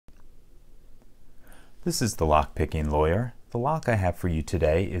This is the Lockpicking Lawyer. The lock I have for you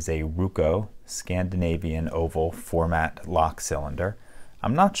today is a Ruko Scandinavian oval format lock cylinder.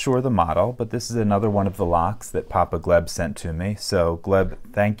 I'm not sure the model, but this is another one of the locks that Papa Gleb sent to me. So Gleb,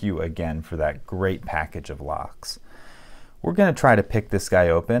 thank you again for that great package of locks. We're going to try to pick this guy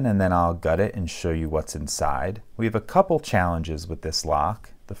open and then I'll gut it and show you what's inside. We have a couple challenges with this lock.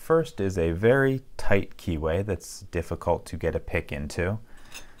 The first is a very tight keyway that's difficult to get a pick into.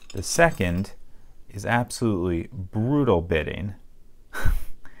 The second is absolutely brutal bitting.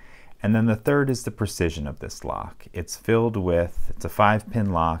 And then the third is the precision of this lock. It's a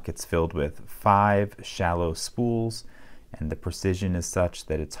 5-pin lock, it's filled with 5 shallow spools, and the precision is such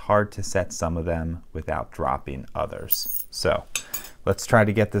that it's hard to set some of them without dropping others. So let's try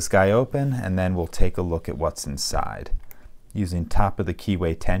to get this guy open and then we'll take a look at what's inside. Using top of the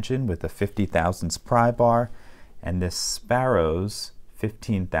keyway tension with a 50 thousandths pry bar and this Sparrow's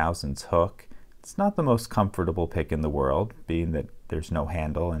 15 thousandths hook. It's not the most comfortable pick in the world, being that there's no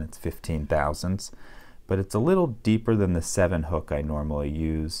handle and it's 15 thousandths, but it's a little deeper than the 7 hook I normally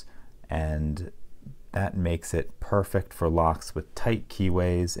use, and that makes it perfect for locks with tight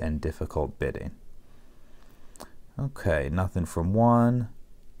keyways and difficult bitting. Okay, nothing from 1.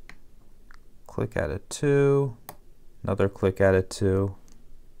 Click at a 2. Another click at a 2.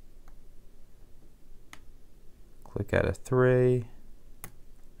 Click at a 3.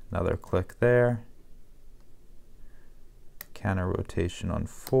 Another click there. Counter rotation on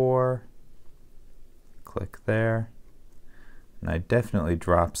 4. Click there. And I definitely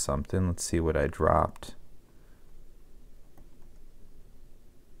dropped something. Let's see what I dropped.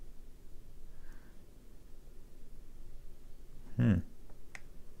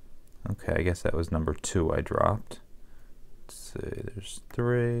 Okay, I guess that was number 2 I dropped. Let's see, there's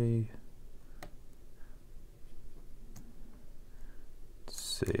 3. Let's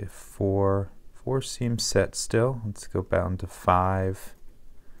see, 4. 4 seems set still. Let's go down to 5.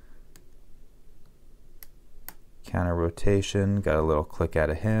 Counter rotation, got a little click out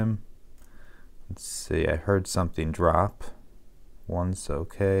of him. Let's see, I heard something drop. 1's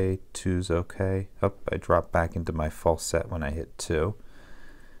okay, 2's okay. Oh, I dropped back into my false set when I hit 2.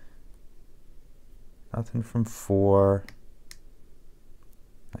 Nothing from 4.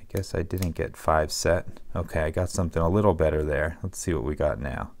 I guess I didn't get 5 set. Okay, I got something a little better there. Let's see what we got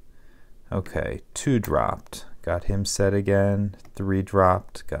now. Okay, 2 dropped. Got him set again. 3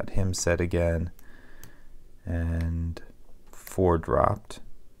 dropped. Got him set again. And 4 dropped.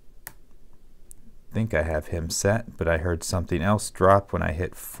 I think I have him set, but I heard something else drop when I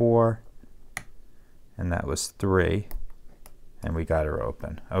hit 4. And that was 3. And we got her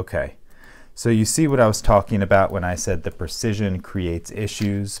open. Okay. So you see what I was talking about when I said the precision creates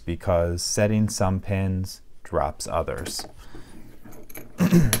issues, because setting some pins drops others.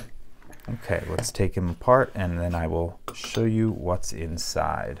 Okay, let's take him apart and then I will show you what's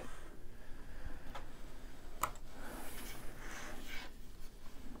inside.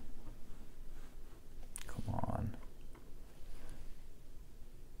 Come on.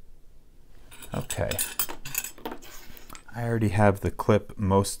 Okay. I already have the clip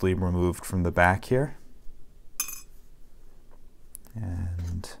mostly removed from the back here.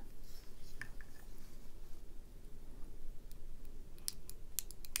 And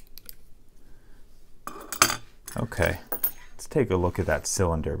okay, let's take a look at that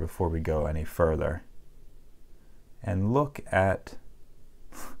cylinder before we go any further. And look at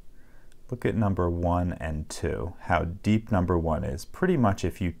number 1 and 2, how deep number 1 is. Pretty much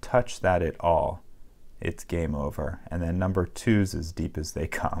if you touch that at all, it's game over. And then number 2's as deep as they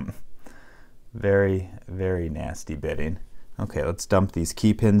come. Very, very nasty bitting. Okay, let's dump these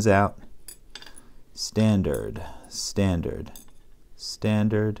key pins out. Standard, standard,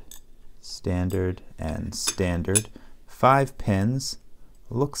 standard, standard, and standard. 5 pins.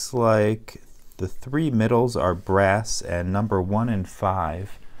 Looks like the 3 middles are brass and number 1 and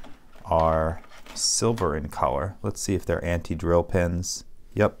 5 are silver in color. Let's see if they're anti-drill pins.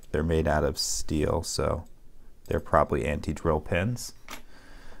 Yep, they're made out of steel, so they're probably anti-drill pins.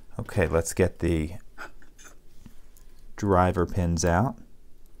 Okay, let's get the driver pins out.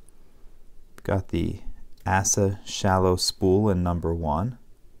 Got the ASA shallow spool in number 1.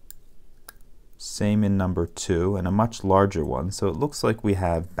 Same in number 2, and a much larger one, so it looks like we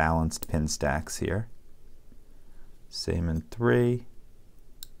have balanced pin stacks here. Same in 3.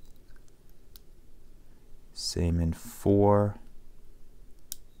 Same in 4.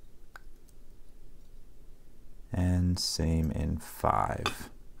 And same in 5.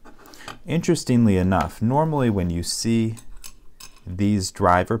 Interestingly enough, normally when you see these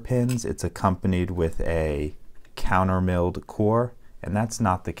driver pins, it's accompanied with a counter milled core, and that's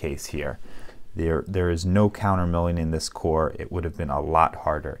not the case here. There is no countermilling in this core. It would have been a lot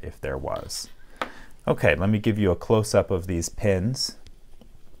harder if there was. Okay, let me give you a close-up of these pins.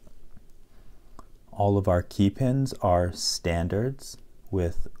 All of our key pins are standards,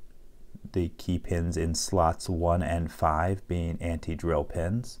 with the key pins in slots 1 and 5 being anti-drill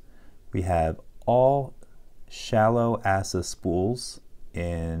pins. We have all shallow ASA spools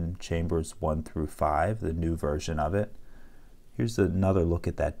in chambers 1 through 5, the new version of it. Here's another look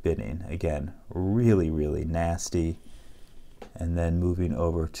at that bitting. Again, really, really nasty. And then moving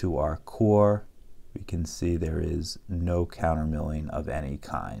over to our core, we can see there is no countermilling of any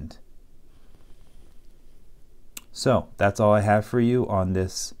kind. So that's all I have for you on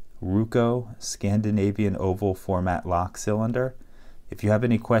this Ruko Scandinavian oval format lock cylinder. If you have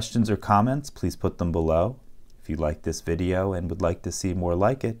any questions or comments, please put them below. If you like this video and would like to see more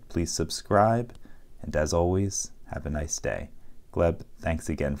like it, please subscribe. And as always, have a nice day. Gleb, thanks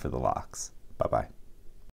again for the locks. Bye-bye.